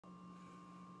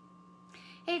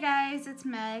Hey guys, it's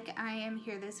Meg. I am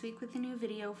here this week with a new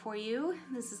video for you.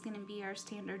 This is going to be our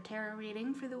standard tarot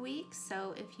reading for the week,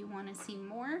 so if you want to see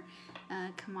more,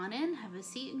 come on in, have a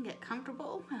seat, and get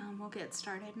comfortable. We'll get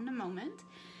started in a moment.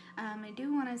 I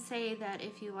do want to say that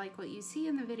if you like what you see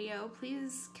in the video,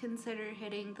 please consider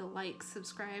hitting the like,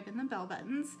 subscribe, and the bell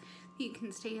buttons. You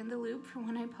can stay in the loop for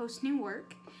when I post new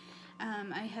work.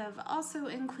 I have also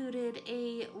included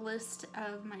a list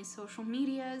of my social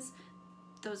medias.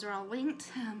 Those are all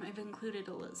linked. I've included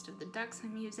a list of the decks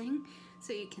I'm using,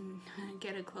 so you can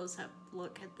get a close-up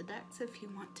look at the decks if you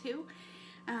want to.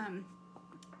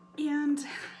 And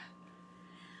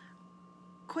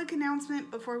quick announcement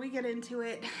before we get into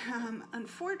it.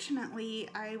 Unfortunately,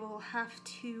 I will have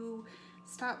to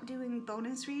stop doing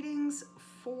bonus readings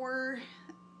for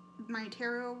my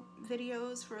tarot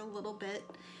videos for a little bit.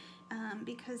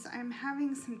 Because I'm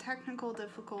having some technical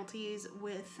difficulties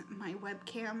with my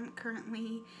webcam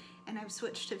currently, and I've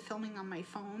switched to filming on my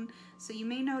phone. So you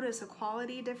may notice a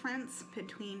quality difference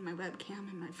between my webcam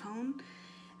and my phone.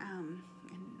 And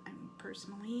I'm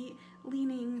personally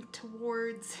leaning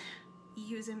towards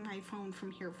using my phone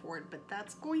from here forward, but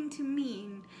that's going to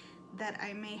mean that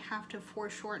I may have to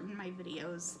foreshorten my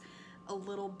videos a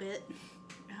little bit,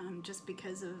 just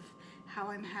because of how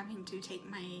I'm having to take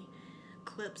my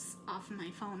clips off of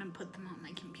my phone and put them on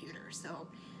my computer. So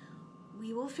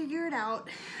we will figure it out,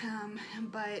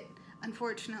 but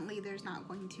unfortunately there's not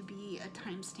going to be a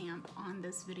timestamp on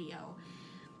this video.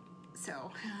 So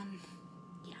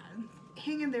yeah,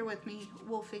 hang in there with me,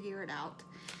 we'll figure it out.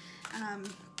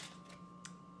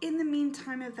 In the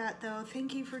meantime of that though,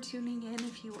 thank you for tuning in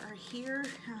if you are here.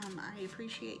 I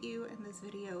appreciate you, and this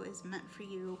video is meant for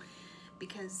you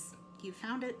because you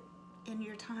found it in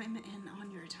your time and on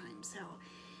your time. So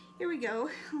here we go.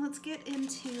 Let's get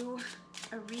into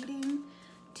a reading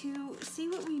to see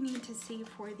what we need to see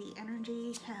for the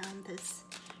energy. This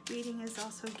reading is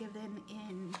also given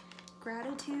in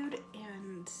gratitude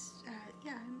and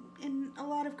yeah, in a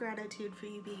lot of gratitude for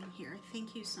you being here.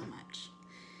 Thank you so much.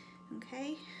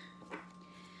 Okay.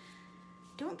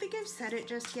 Don't think I've said it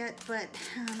just yet, but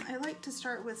I like to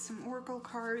start with some oracle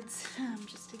cards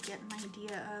just to get an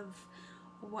idea of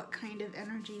what kind of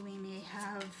energy we may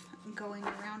have going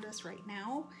around us right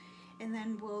now, and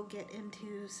then we'll get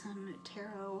into some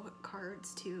tarot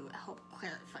cards to help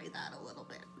clarify that a little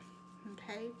bit.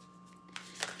 Okay,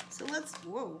 so let's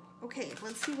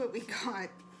see what we got.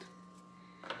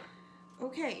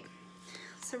 Okay,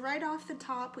 so right off the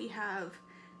top we have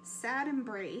sad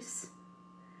embrace.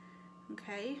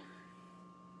 Okay,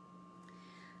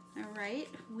 all right,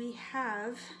 we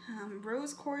have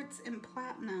rose quartz and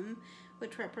platinum,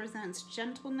 which represents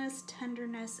gentleness,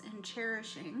 tenderness, and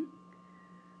cherishing.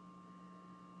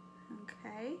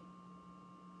 Okay.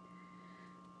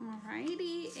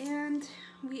 Alrighty, and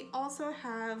we also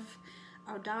have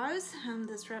audaz.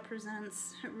 This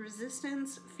represents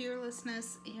resistance,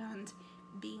 fearlessness, and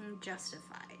being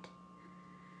justified.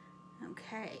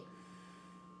 Okay.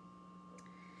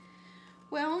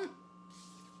 Well,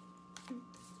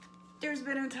 there's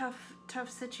been a tough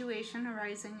situation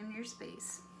arising in your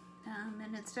space.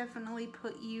 And it's definitely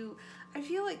put you, I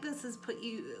feel like this has put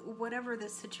you, whatever the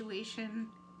situation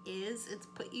is, it's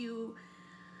put you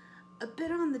a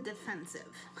bit on the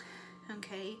defensive,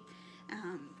 okay?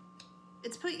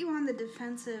 It's put you on the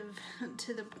defensive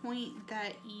to the point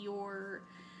that you're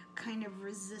kind of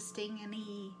resisting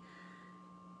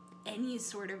any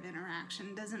sort of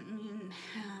interaction. Doesn't mean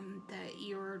that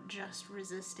you're just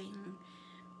resisting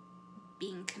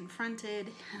being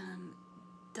confronted.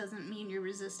 Doesn't mean you're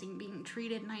resisting being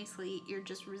treated nicely. You're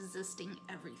just resisting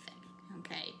everything,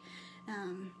 okay?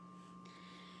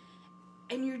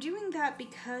 And you're doing that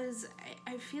because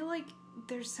I feel like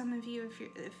there's some of you,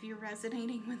 if you're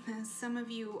resonating with this, some of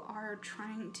you are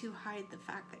trying to hide the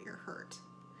fact that you're hurt,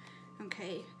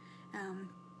 okay?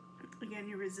 Again,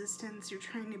 your resistance, you're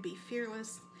trying to be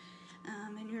fearless,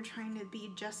 and you're trying to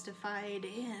be justified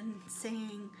in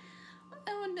saying,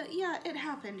 oh, no, yeah, it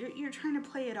happened. You're trying to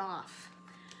play it off,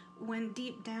 when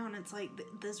deep down it's like,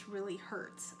 this really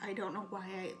hurts. I don't know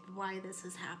why this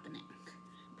is happening,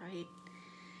 right?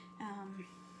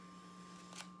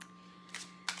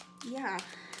 Yeah.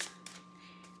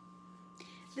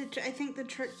 I think the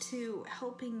trick to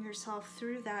helping yourself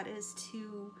through that is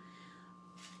to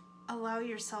allow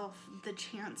yourself the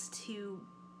chance to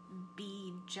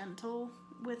be gentle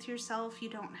with yourself. You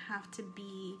don't have to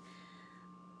be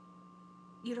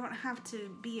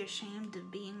ashamed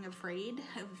of being afraid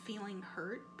of feeling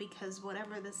hurt, because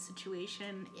whatever the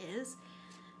situation is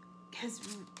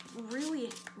has really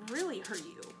hurt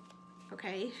you,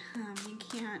 okay?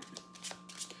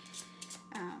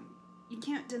 You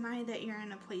can't deny that you're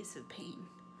in a place of pain.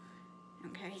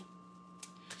 Okay.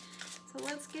 So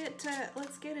let's get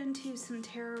into some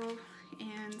tarot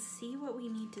and see what we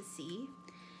need to see.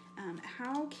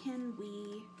 How can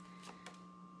we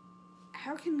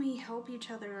help each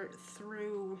other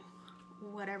through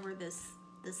whatever this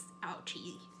ouch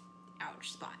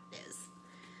spot is?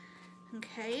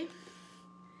 Okay.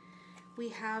 We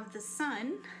have the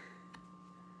Sun.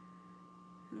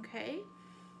 Okay.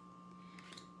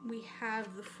 We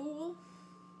have the Fool.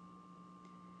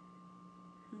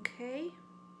 Okay.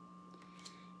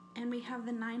 And we have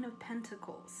the Nine of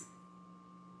Pentacles.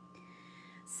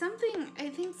 I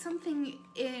think something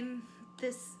in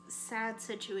this sad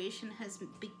situation has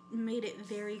made it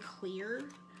very clear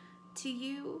to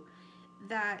you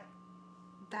that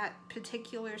that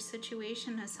particular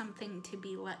situation is something to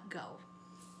be let go.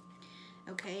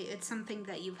 Okay, it's something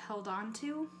that you've held on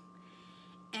to,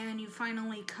 and you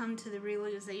finally come to the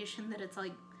realization that it's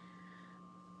like,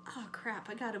 oh crap,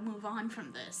 I gotta move on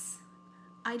from this.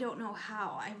 I don't know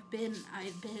how. I've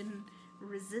been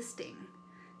resisting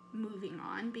moving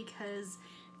on because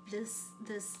this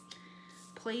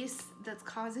place that's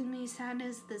causing me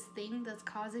sadness, this thing that's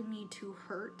causing me to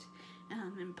hurt,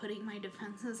 and putting my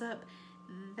defenses up,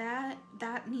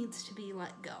 that needs to be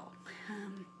let go.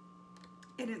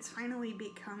 And it's finally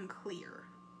become clear.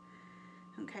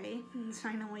 Okay? And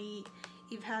finally,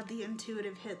 you've had the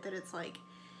intuitive hit that it's like,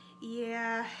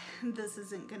 yeah, this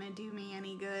isn't gonna do me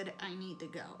any good. I need to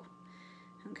go.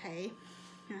 Okay?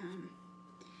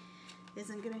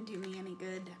 Isn't gonna do me any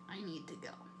good. I need to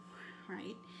go.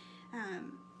 Right?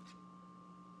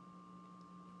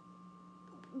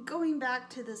 Going back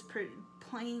to this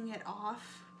playing it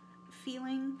off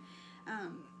feeling,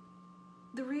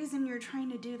 the reason you're trying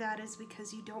to do that is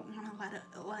because you don't want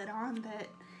to let on that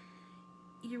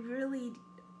you really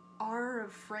are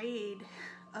afraid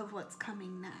of what's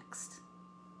coming next.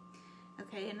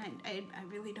 Okay, and I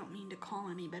really don't mean to call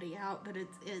anybody out, but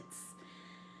it's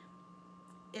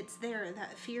there.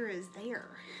 That fear is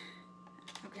there.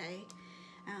 Okay,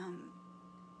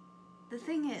 the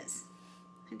thing is,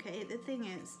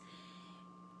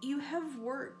 you have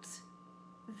worked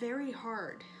very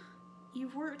hard.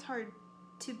 You've worked hard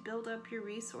to build up your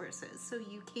resources so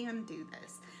you can do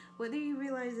this, whether you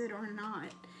realize it or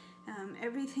not.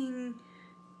 Everything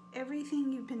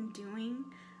you've been doing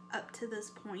up to this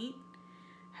point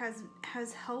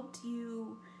has helped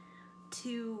you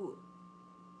to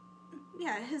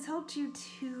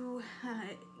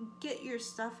get your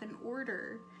stuff in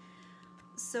order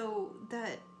so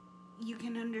that you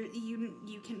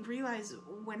can realize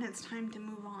when it's time to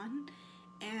move on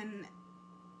and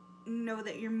know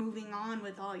that you're moving on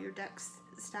with all your decks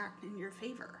stacked in your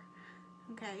favor.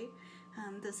 Okay?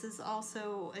 This is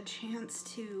also a chance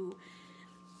to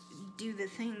do the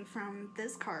thing from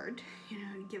this card,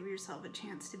 give yourself a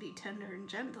chance to be tender and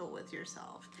gentle with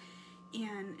yourself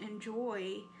and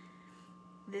enjoy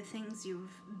the things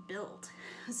you've built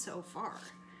so far,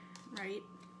 right?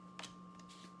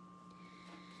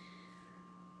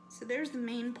 So there's the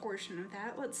main portion of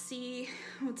that. Let's see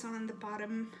what's on the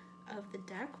bottom of the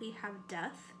deck. We have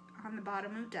Death on the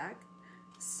bottom of deck.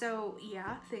 So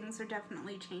yeah, things are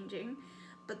definitely changing,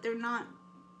 but they're not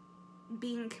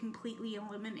being completely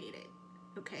eliminated,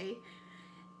 okay?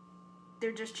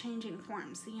 They're just changing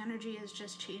forms. The energy is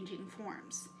just changing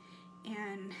forms.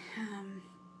 And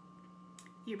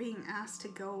you're being asked to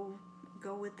go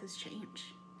with this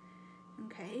change,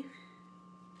 okay?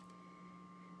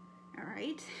 All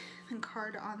right, the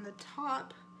card on the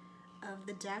top of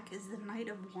the deck is the Knight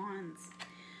of Wands.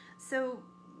 So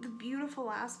the beautiful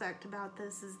aspect about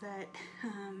this is that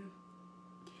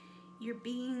you're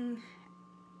being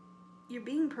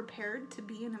prepared to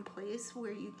be in a place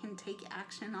where you can take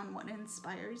action on what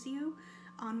inspires you,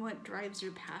 on what drives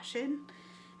your passion.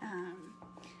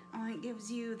 It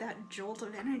gives you that jolt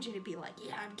of energy to be like,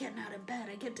 yeah, I'm getting out of bed.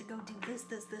 I get to go do this,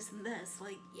 this, this, and this.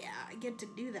 Like, yeah, I get to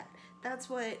do that. That's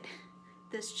what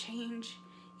this change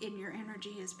in your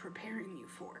energy is preparing you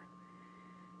for.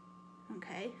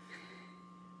 Okay?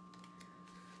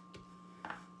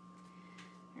 All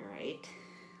right.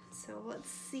 So let's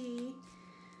see.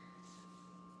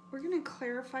 We're going to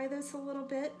clarify this a little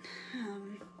bit.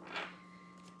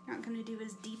 Not going to do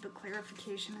as deep a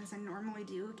clarification as I normally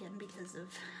do, again, because of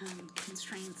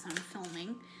constraints on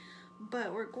filming.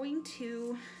 But we're going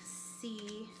to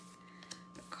see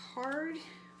a card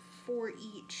for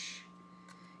each.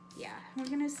 Yeah, we're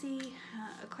going to see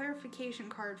a clarification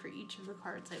card for each of the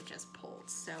cards I've just pulled.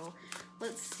 So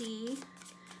let's see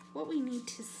what we need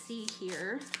to see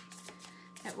here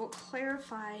that will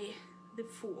clarify the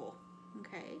Fool.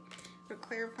 Okay, We're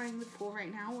clarifying the Fool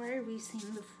right now. Why are we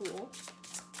seeing the Fool?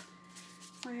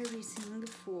 Why are we seeing the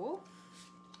Fool?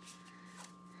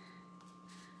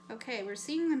 Okay, we're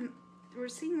seeing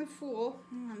the Fool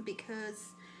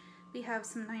because we have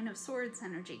some Nine of Swords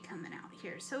energy coming out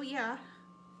here. So yeah,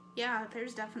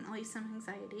 there's definitely some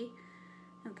anxiety.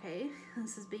 Okay,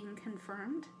 this is being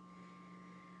confirmed.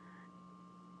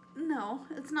 No,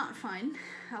 it's not fun.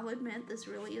 I'll admit this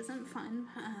really isn't fun.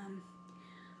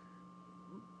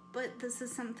 But this is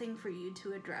something for you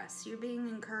to address. You're being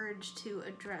encouraged to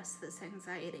address this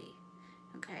anxiety.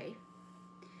 Okay?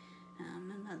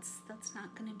 And that's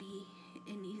not going to be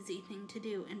an easy thing to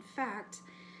do. In fact,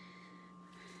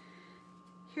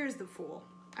 here's the Fool.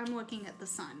 I'm looking at the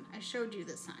Sun. I showed you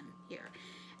the Sun here.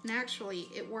 And actually,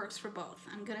 it works for both.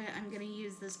 I'm gonna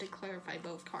use this to clarify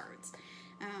both cards.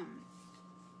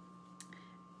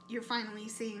 You're finally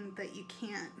seeing that you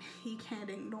can't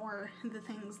ignore the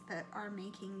things that are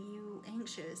making you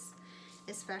anxious,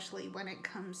 especially when it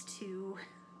comes to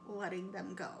letting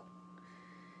them go.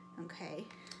 Okay.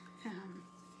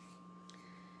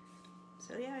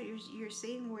 So yeah, you're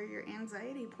seeing where your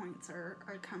anxiety points are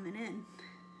coming in.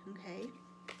 Okay.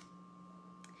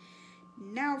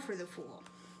 Now for the Fool.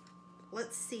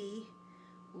 Let's see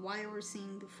why we're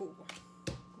seeing the Fool.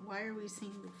 Why are we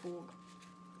seeing the Fool?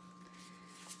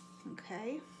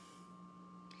 Okay.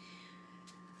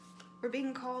 We're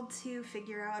being called to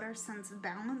figure out our sense of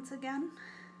balance again.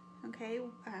 Okay.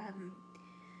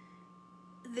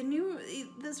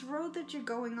 This road that you're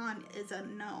going on is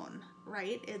unknown,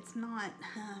 right? It's not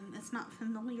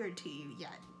familiar to you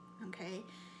yet. Okay.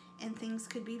 And things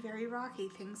could be very rocky.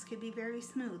 Things could be very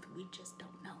smooth. We just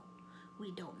don't know. We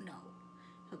don't know.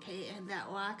 Okay, and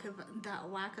that lack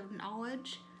of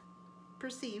knowledge,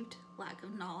 perceived lack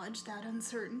of knowledge, that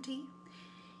uncertainty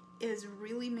is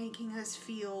really making us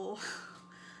feel,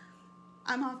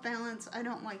 I'm off balance, I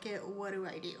don't like it, what do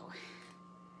I do?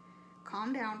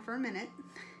 Calm down for a minute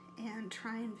and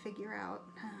try and figure out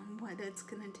what it's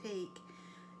going to take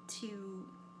to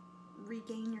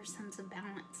regain your sense of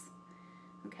balance.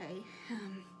 Okay,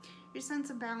 your sense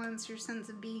of balance, your sense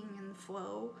of being in the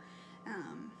flow.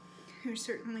 There's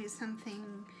certainly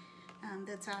something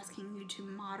that's asking you to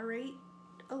moderate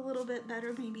a little bit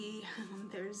better. Maybe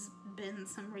there's been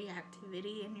some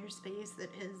reactivity in your space that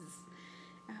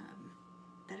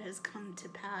has come to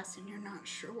pass, and you're not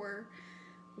sure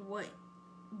what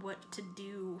to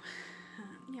do.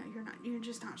 You're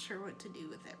just not sure what to do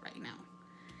with it right now.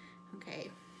 Okay.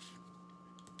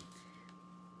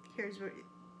 Here's where,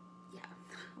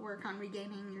 work on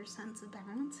regaining your sense of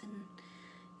balance, and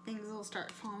things will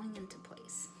start falling into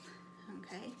place.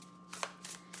 Okay.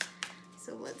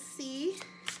 So let's see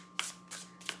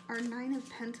our Nine of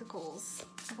Pentacles.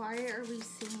 Why are we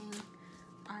seeing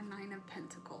our Nine of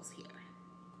Pentacles here?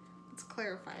 Let's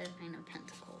clarify our Nine of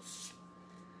Pentacles.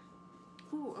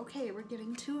 Ooh, okay, we're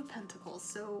getting Two of Pentacles.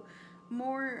 So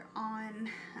more on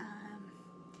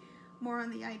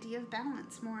the idea of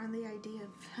balance, more on the idea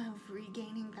of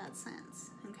regaining that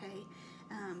sense. Okay,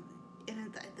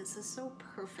 and this is so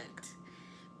perfect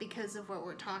because of what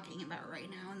we're talking about right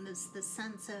now, and the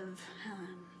sense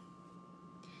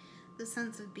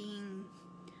of being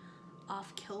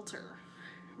off kilter,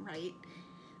 right?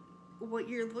 What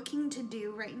you're looking to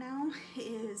do right now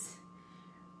is,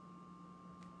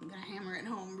 I'm gonna hammer it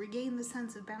home, regain the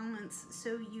sense of balance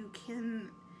so you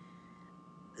can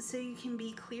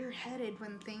be clear-headed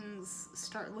when things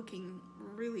start looking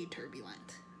really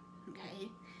turbulent. Okay,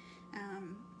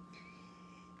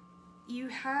 you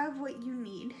have what you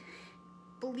need.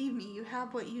 Believe me, you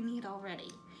have what you need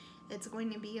already. It's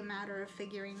going to be a matter of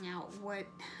figuring out what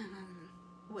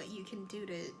you can do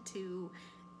to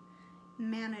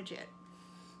manage it.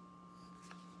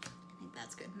 I think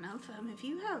that's good enough.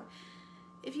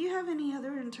 If you have any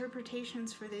other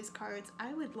interpretations for these cards,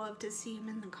 I would love to see them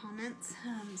in the comments.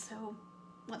 So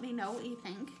let me know what you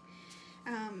think.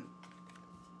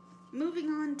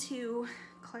 Moving on to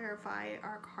clarify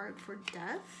our card for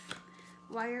Death.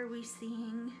 Why are we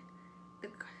seeing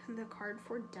the card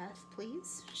for Death,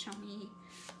 please? Show me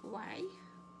why.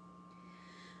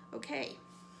 Okay.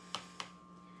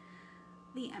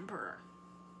 The Emperor.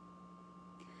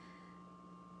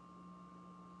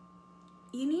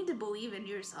 You need to believe in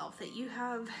yourself that you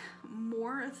have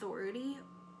more authority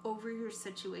over your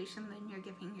situation than you're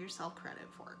giving yourself credit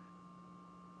for.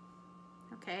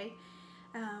 Okay?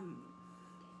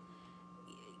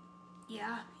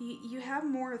 Yeah, you have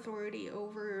more authority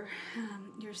over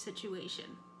your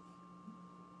situation,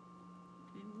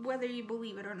 whether you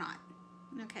believe it or not.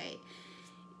 Okay?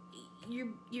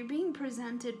 You're being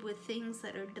presented with things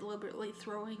that are deliberately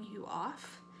throwing you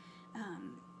off.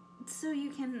 so you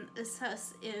can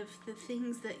assess if the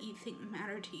things that you think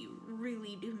matter to you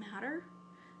really do matter.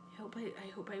 I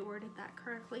hope I worded that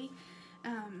correctly.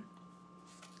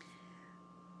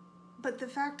 But the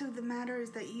fact of the matter is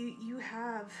that you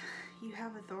have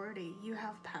authority, you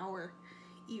have power,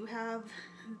 you have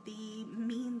the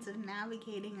means of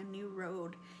navigating a new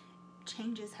road.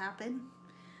 Changes happen,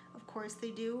 of course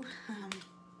they do.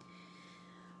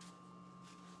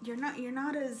 You're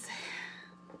not as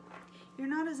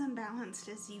unbalanced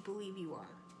as you believe you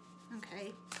are.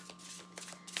 Okay.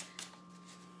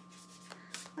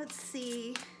 Let's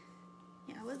see.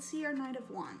 Yeah, let's see our Knight of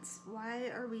Wands. Why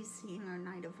are we seeing our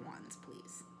Knight of Wands,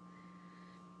 please?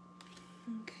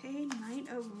 Okay, Knight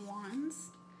of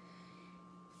Wands.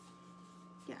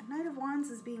 Yeah, Knight of Wands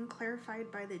is being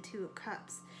clarified by the Two of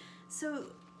Cups. So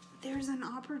there's an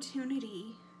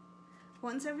opportunity,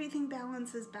 once everything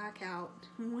balances back out,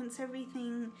 once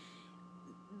everything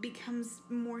becomes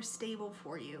more stable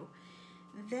for you,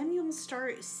 then you'll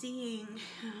start seeing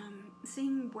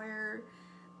where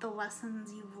the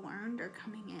lessons you've learned are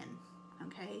coming in,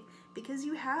 okay? Because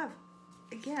you have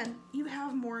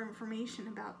more information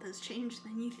about this change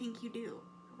than you think you do,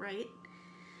 right?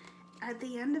 At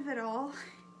the end of it all,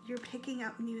 you're picking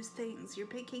up new things. You're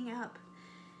picking up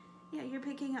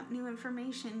new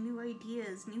information, new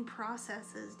ideas, new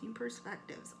processes, new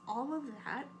perspectives. All of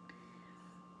that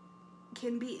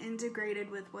can be integrated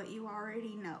with what you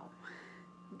already know,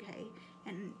 okay?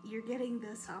 And you're getting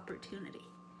this opportunity,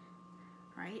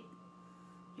 right?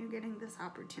 You're getting this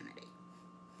opportunity.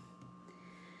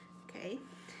 Okay,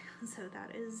 so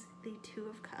that is the Two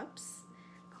of Cups,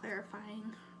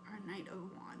 clarifying our Knight of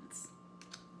Wands.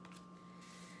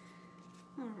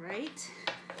 All right.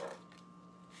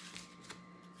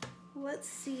 Let's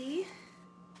see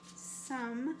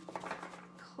some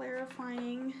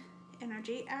clarifying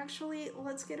energy. Actually,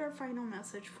 let's get our final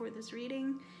message for this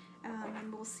reading,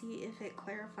 and we'll see if it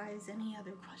clarifies any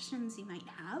other questions you might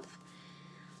have.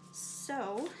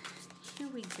 So, here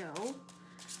we go.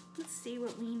 Let's see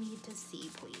what we need to see,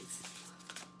 please.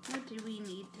 What do we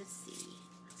need to see?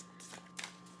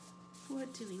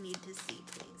 What do we need to see,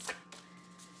 please?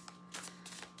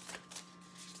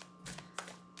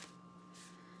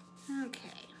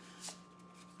 Okay.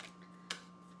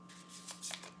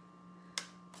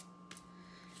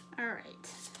 All right.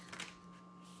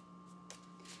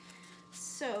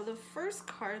 So the first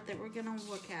card that we're gonna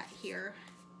look at here,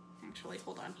 actually,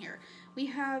 hold on here. We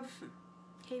have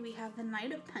the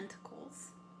Knight of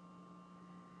Pentacles.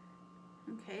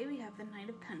 Okay, we have the Knight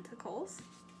of Pentacles.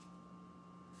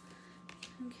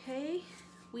 Okay,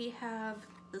 we have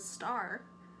the Star.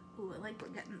 Ooh, I like we're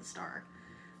getting the Star.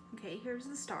 Okay, here's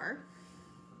the Star.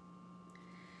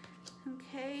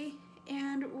 Okay,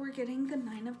 and we're getting the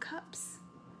Nine of Cups.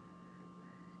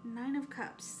 Nine of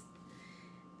Cups.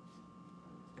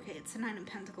 Okay, it's the Nine of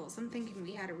Pentacles. I'm thinking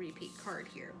we had a repeat card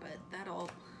here, but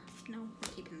no, we're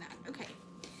keeping that. Okay.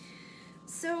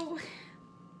 So,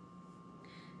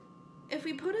 if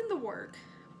we put in the work,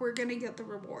 we're gonna get the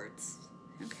rewards,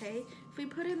 okay? If we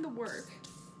put in the work,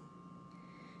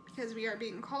 because we are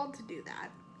being called to do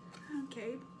that,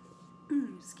 okay?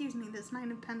 Excuse me, this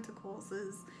Nine of Pentacles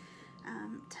is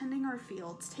tending our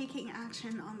fields, taking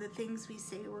action on the things we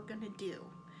say we're gonna do,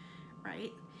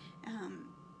 right?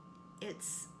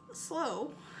 It's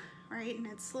slow, right? And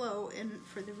it's slow, and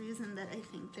for the reason that I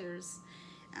think there's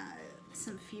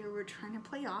some fear we're trying to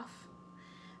play off.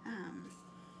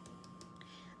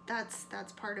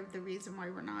 That's part of the reason why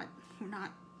we're not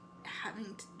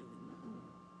having to.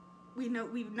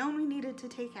 We've known we needed to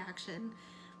take action,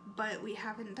 but we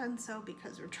haven't done so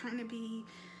because we're trying to be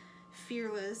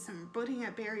fearless and putting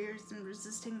up barriers and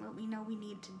resisting what we know we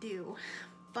need to do.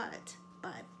 But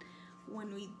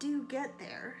when we do get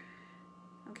there,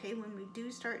 okay, when we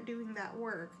do start doing that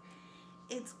work,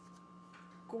 it's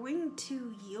going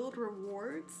to yield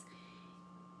rewards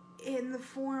in the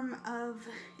form of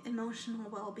emotional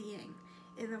well-being,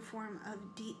 in the form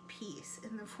of deep peace,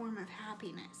 in the form of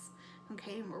happiness,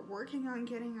 okay? And we're working on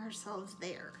getting ourselves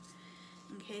there,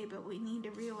 okay? But we need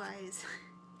to realize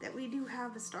that we do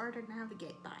have a Star to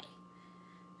navigate by,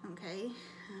 okay?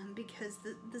 Because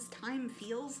this time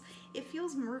feels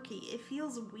murky, it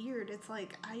feels weird. It's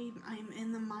like I'm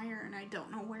in the mire and I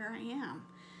don't know where I am.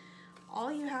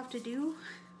 All you have to do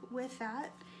with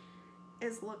that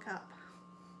is look up,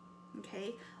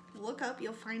 okay? Look up,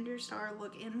 you'll find your star.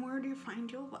 Look inward,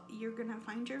 you're gonna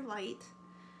find your light,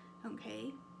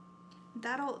 okay?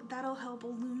 That'll help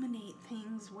illuminate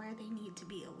things where they need to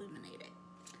be illuminated,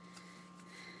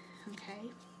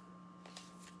 okay?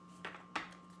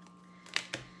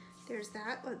 There's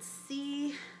that. Let's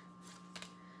see.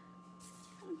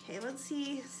 Okay, let's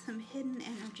see some hidden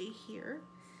energy here.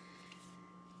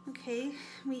 Okay,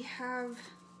 we have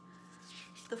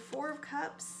the Four of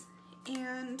Cups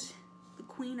and the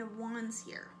Queen of Wands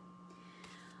here.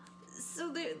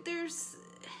 So there's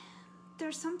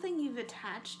something you've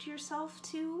attached yourself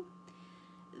to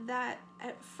that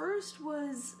at first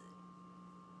was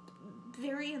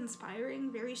very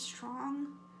inspiring, very strong.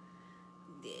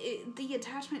 The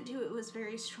attachment to it was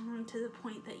very strong to the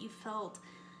point that you felt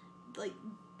like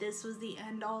this was the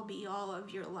end all be all of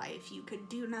your life. You could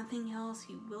do nothing else,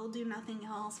 you will do nothing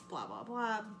else, blah blah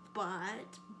blah,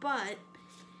 but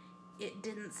it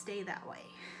didn't stay that way,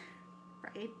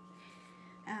 right?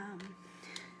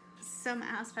 Some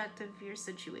aspect of your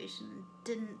situation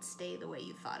didn't stay the way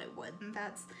you thought it would, and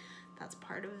that's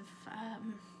part of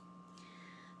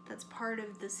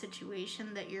the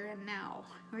situation that you're in now,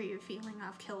 where you're feeling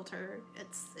off kilter.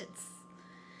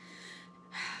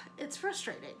 It's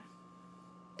frustrating.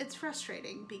 It's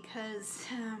frustrating because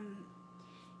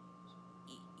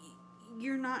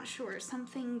you're not sure.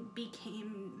 Something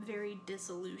became very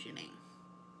disillusioning.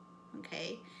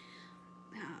 Okay,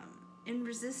 and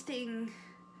resisting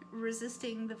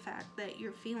the fact that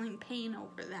you're feeling pain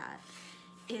over that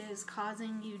is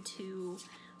causing you to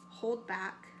hold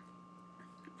back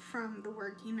from the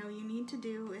work you know you need to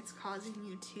do. It's causing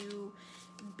you to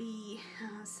be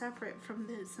separate from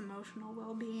this emotional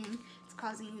well-being. It's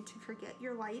causing you to forget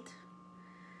your light.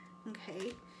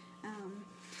 Okay,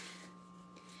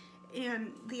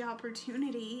 and the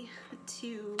opportunity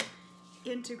to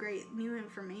integrate new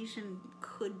information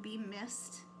could be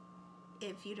missed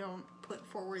if you don't put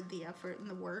forward the effort and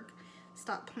the work.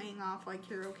 Stop playing off like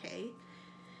you're okay,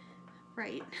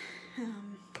 right?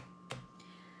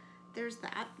 There's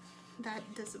that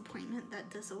disappointment, that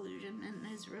disillusionment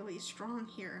is really strong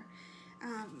here.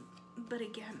 But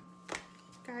again,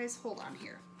 guys, hold on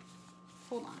here.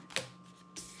 Hold on.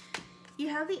 You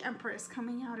have the Empress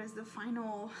coming out as the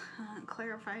final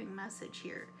clarifying message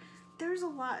here. There's a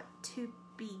lot to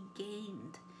be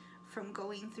gained from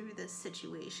going through this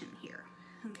situation here,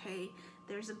 okay?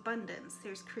 There's abundance,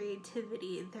 there's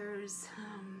creativity,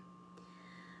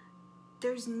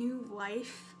 there's new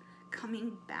life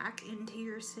coming back into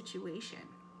your situation,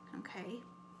 okay?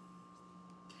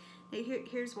 Now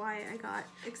here's why I got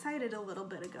excited a little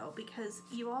bit ago, because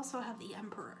you also have the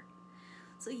Emperor.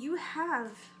 So you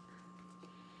have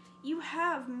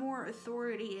more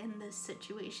authority in this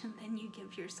situation than you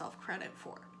give yourself credit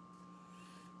for.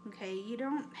 Okay, you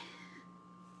don't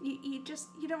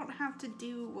have to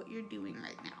do what you're doing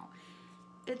right now.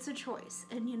 It's a choice.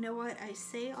 And you know what? I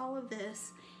say all of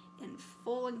this in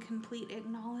full and complete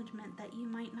acknowledgement that you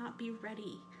might not be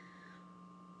ready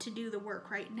to do the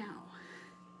work right now.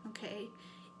 Okay?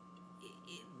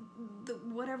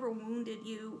 Whatever wounded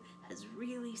you has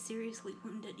really seriously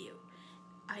wounded you.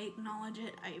 I acknowledge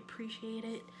it. I appreciate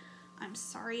it. I'm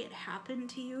sorry it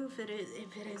happened to you. If it is,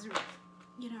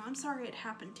 you know, I'm sorry it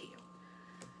happened to you.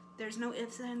 There's no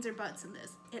ifs, ands, or buts in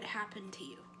this. It happened to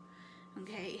you.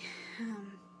 Okay?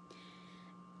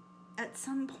 At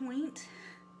some point,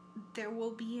 there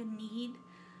will be a need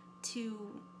to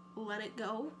let it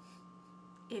go.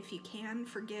 If you can,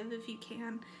 forgive if you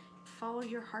can. Follow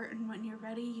your heart, and when you're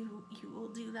ready, you will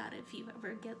do that if you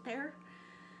ever get there.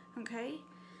 Okay?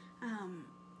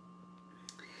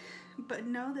 But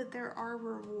know that there are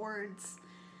rewards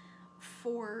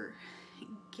for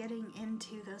getting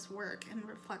into this work and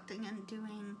reflecting and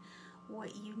doing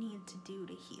what you need to do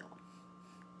to heal.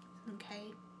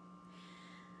 Okay?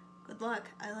 Good luck.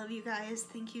 I love you guys.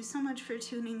 Thank you so much for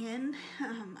tuning in.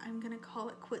 I'm gonna call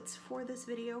it quits for this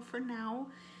video for now.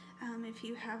 If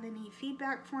you have any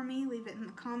feedback for me, leave it in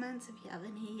the comments. If you have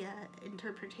any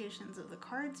interpretations of the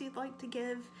cards you'd like to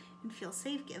give and feel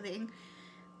safe giving,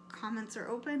 comments are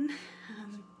open.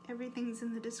 Everything's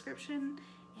in the description,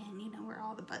 and you know where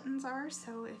all the buttons are.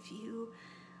 So if you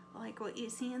like what you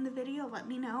see in the video, let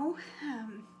me know.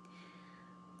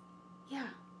 Yeah,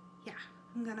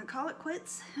 I'm gonna call it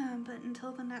quits. But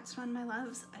until the next one, my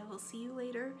loves, I will see you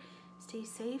later. Stay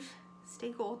safe,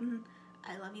 stay golden.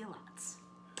 I love you lots.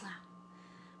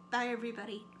 Bye,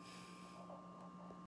 everybody.